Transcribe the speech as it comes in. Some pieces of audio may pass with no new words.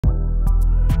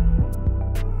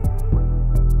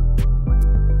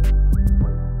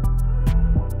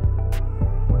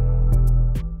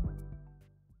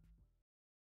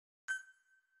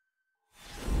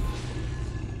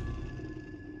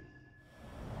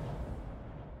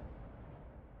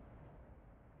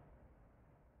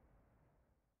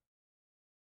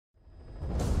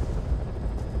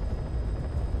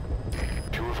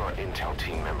intel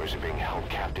team members are being held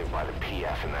captive by the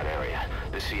PF in that area,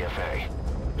 the CFA.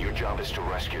 Your job is to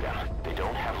rescue them. They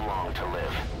don't have long to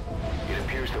live. It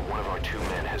appears that one of our 2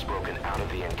 men has broken out of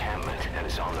the encampment and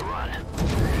is on the run.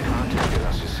 He contacted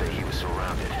us to say he was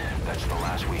surrounded. That's the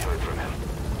last we heard from him.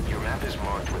 Your map is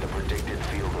marked with a predicted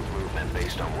field of movement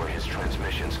based on where his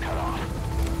transmissions cut off.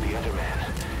 The other man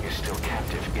is still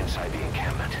captive inside the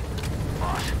encampment.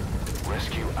 Boss,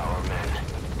 rescue our men.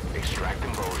 Extract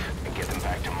them both and get them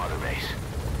back to Mother Base.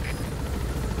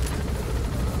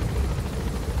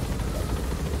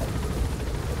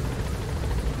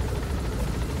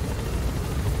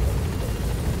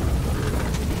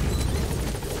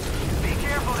 Be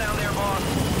careful down there,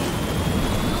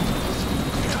 boss.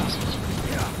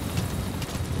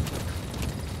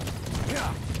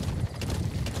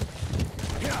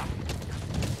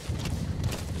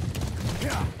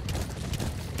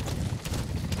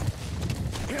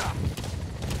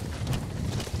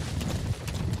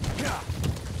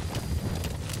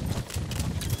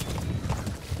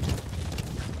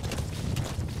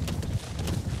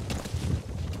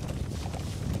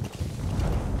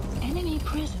 Enemy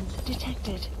presence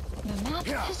detected. The map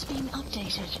has been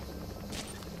updated.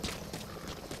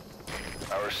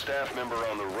 Our staff member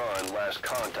on the run last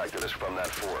contacted us from that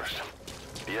forest.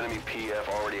 The enemy PF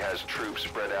already has troops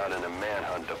spread out in a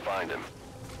manhunt to find him.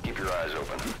 Keep your eyes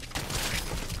open.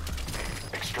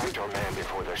 Extract our man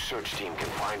before their search team can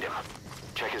find him.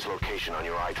 Check his location on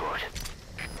your iDroid.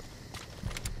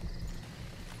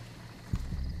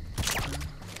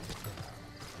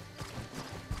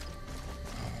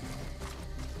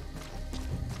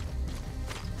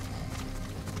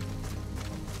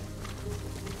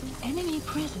 Enemy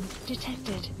presence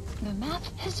detected. The map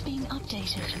has been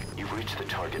updated. You've reached the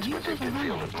target's You have predicted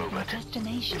field arrived of at your movement.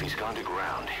 destination. If he's gone to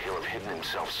ground, he'll have hidden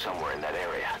himself somewhere in that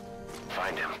area.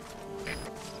 Find him.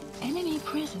 Enemy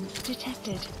presence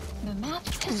detected. The map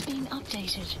has been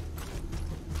updated.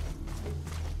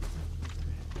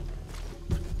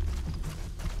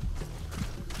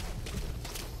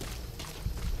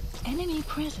 Enemy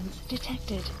presence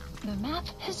detected. The map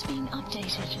has been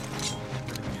updated.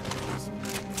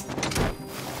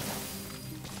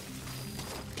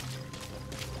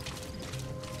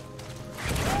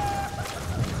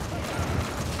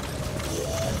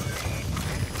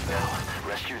 Now,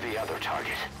 rescue the other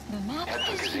target. The map Head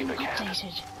for has been Gazebo Camp.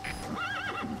 updated.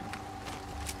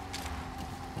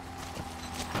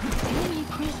 Enemy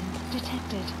presence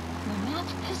detected. The map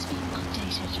has been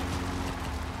updated.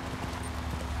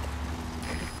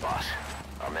 Boss,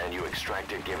 our man you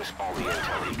extracted gave us all the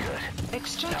intel he could. Now we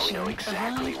Extraction know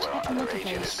exactly arrived where our at other Mother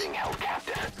agent is Base. being held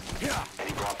captive. And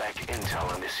he brought back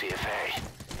intel on the CFA.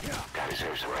 Guy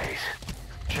deserves a raise.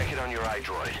 Check it on your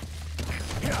iDroid.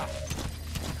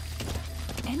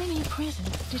 Enemy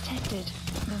presence detected.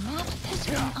 The map has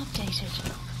been updated.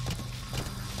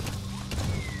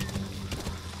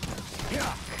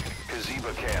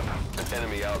 Gazebo Camp,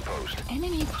 enemy outpost.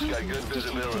 Enemy It's got presence good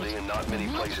visibility detected. and not The many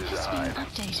map places to has been hide.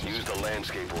 updated. Use the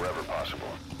landscape wherever possible.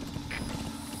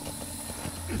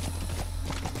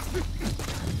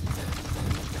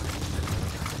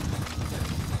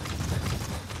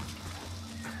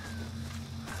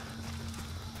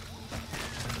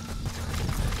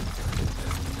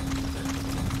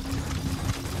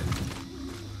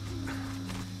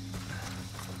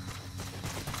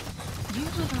 You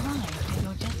have arrived at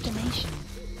your destination.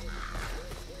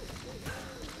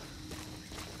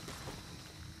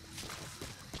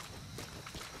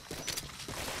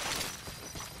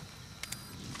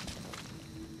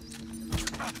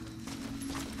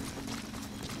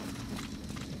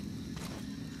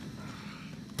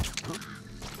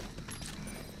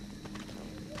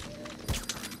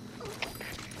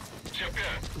 Chapter,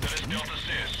 dit is Delta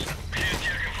 6. Geen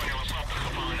teken van je ontsnapte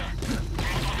gevangenen. We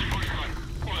moeten ons voet gaan.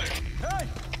 Oei. Hey,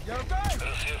 you okay? Dat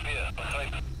is CFB,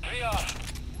 begrijp. 2 af.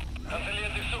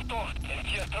 Cancelleer de zoektocht en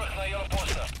keer terug naar jullie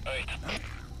posten. Uit.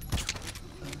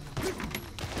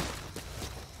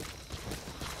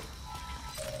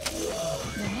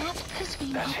 The map has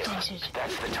been That's him. updated.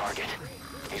 That's the target.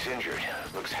 He's injured.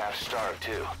 Looks half-starved,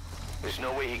 too. There's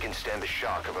no way he can stand the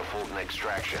shock of a Fulton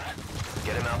extraction.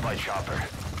 Get him out by chopper.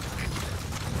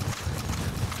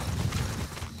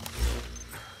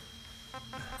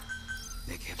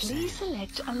 They kept saying Please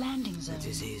select a landing zone. the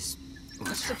disease was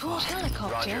her Support fault.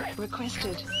 helicopter Roger.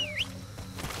 requested.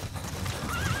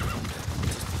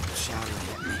 Shouting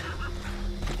at me.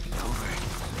 Over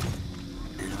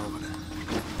and over.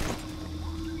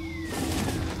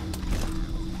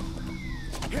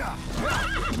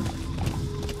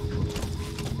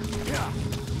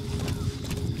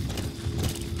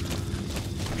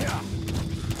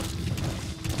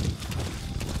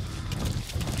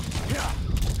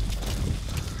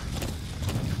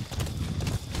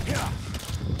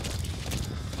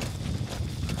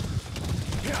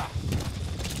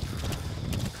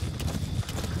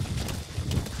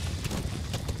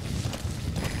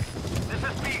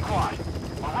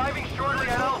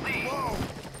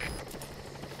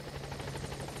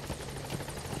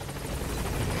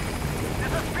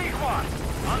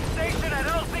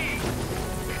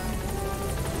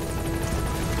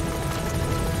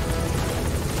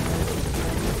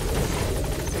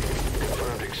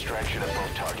 extraction of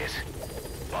both targets.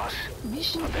 Boss,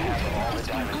 Mission on behalf of all info the has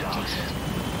been Diamond Dogs, updated.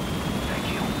 thank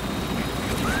you.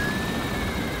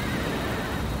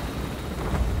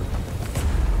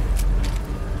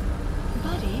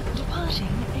 Buddy departing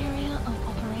area of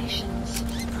operations.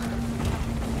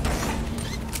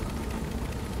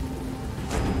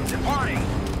 Departing.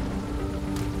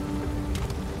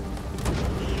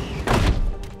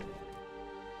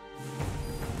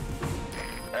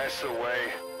 That's the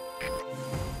way.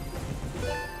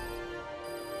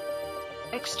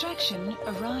 Extraction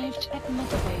arrived at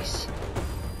Mother Base.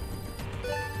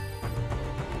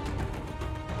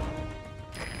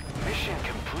 Mission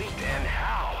complete, and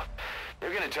how?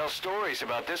 They're gonna tell stories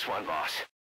about this one, boss.